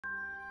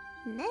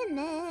Not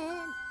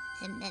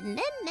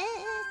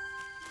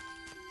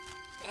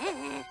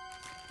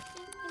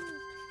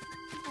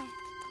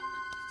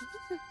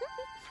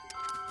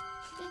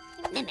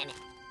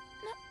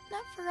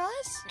for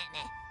us.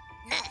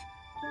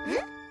 I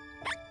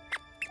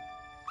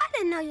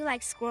didn't know you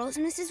liked squirrels,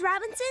 Mrs.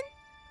 Robinson.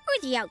 Or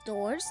the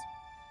outdoors.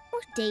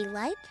 Or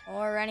daylight.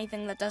 Or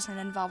anything that doesn't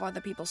involve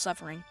other people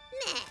suffering.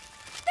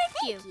 Thank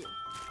you.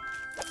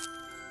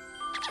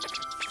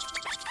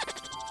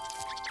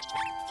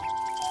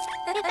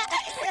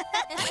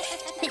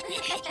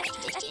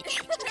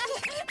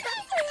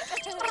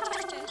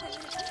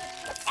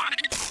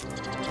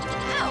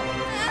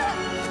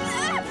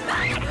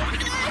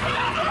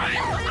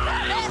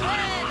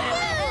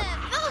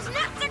 Those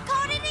nuts are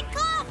coated in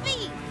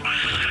coffee!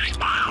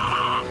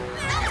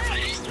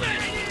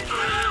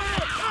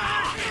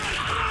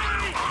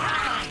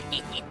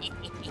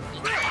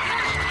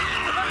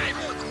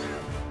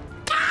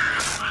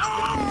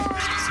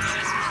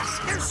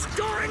 They're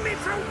storing me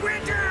for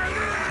winter!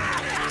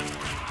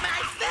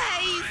 My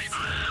face!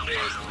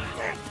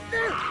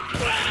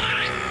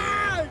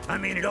 I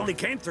mean, it only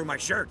came through my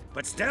shirt,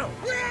 but still.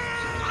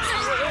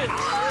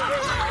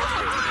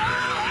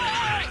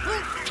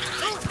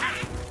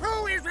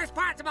 Who is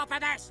responsible for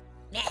this?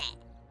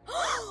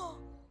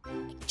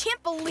 I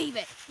can't believe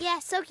it. Yeah,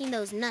 soaking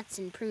those nuts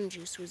in prune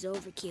juice was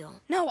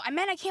overkill. No, I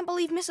meant I can't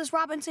believe Mrs.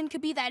 Robinson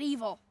could be that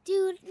evil.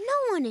 Dude,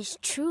 no one is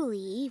truly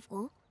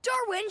evil.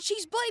 Darwin,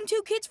 she's blamed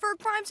 2 kids for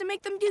crimes and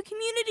make them do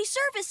community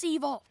service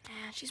evil.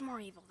 She's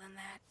more evil than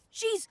that.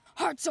 She's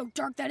heart so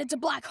dark that it's a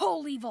black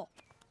hole evil.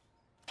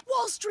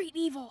 Wall Street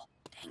evil.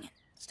 Dang it,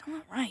 still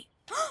not right.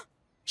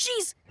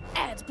 She's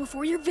ads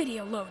before your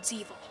video loads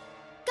evil.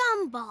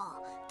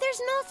 Gumball, there's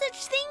no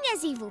such thing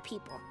as evil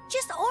people.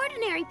 Just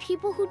ordinary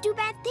people who do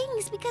bad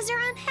things because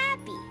they're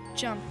unhappy.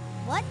 Jump.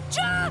 What?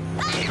 Jump!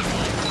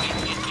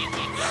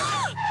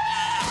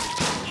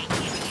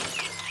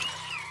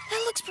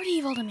 That looks pretty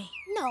evil to me.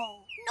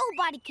 No,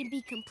 nobody can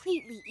be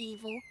completely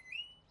evil.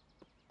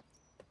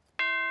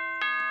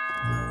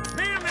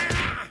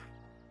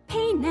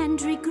 Pain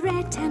and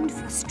regret and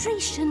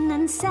frustration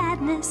and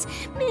sadness,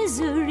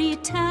 misery,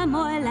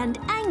 turmoil and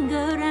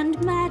anger and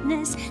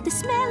madness, the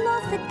smell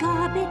of the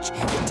garbage,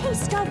 the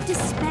taste of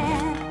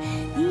despair.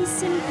 These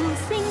simple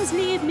things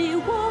leave me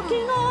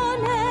walking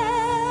on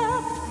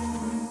air.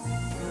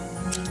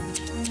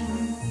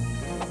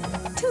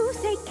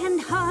 Toothache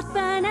and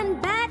heartburn and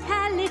bad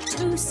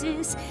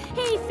halitosis,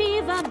 hay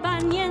fever,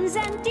 bunions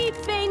and deep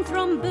vein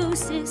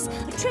thrombosis,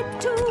 a trip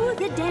to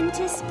the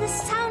dentist, the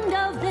sound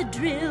of the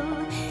drill.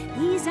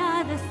 These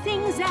are the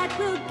things that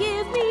will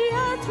give me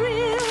a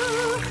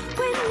thrill.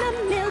 When the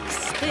milk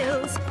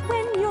spills,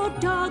 when your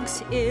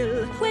dog's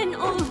ill, when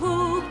all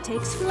hope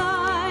takes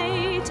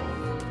flight,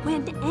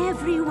 when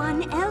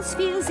everyone else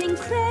feels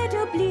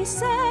incredibly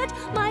sad,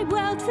 my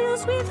world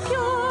fills with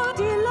pure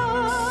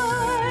delight.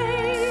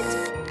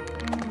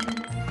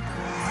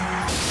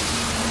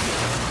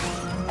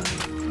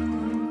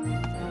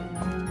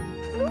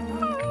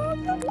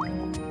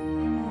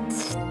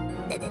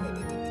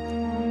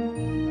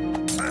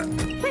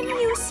 When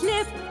you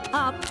slip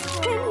up,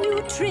 when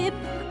you trip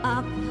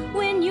up,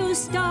 when you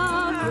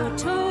stub your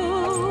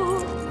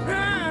toe,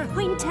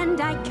 point and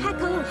I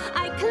cackle,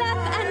 I clap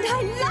and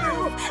I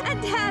laugh,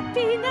 and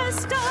happiness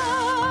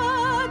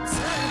starts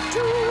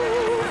to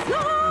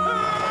flow.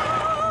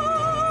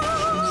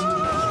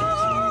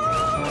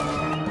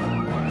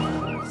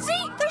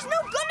 See? There's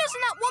no goodness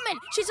in that woman.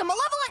 She's a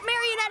malevolent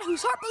marionette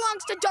whose heart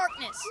belongs to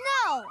darkness.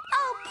 No,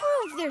 I'll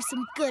prove there's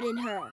some good in her.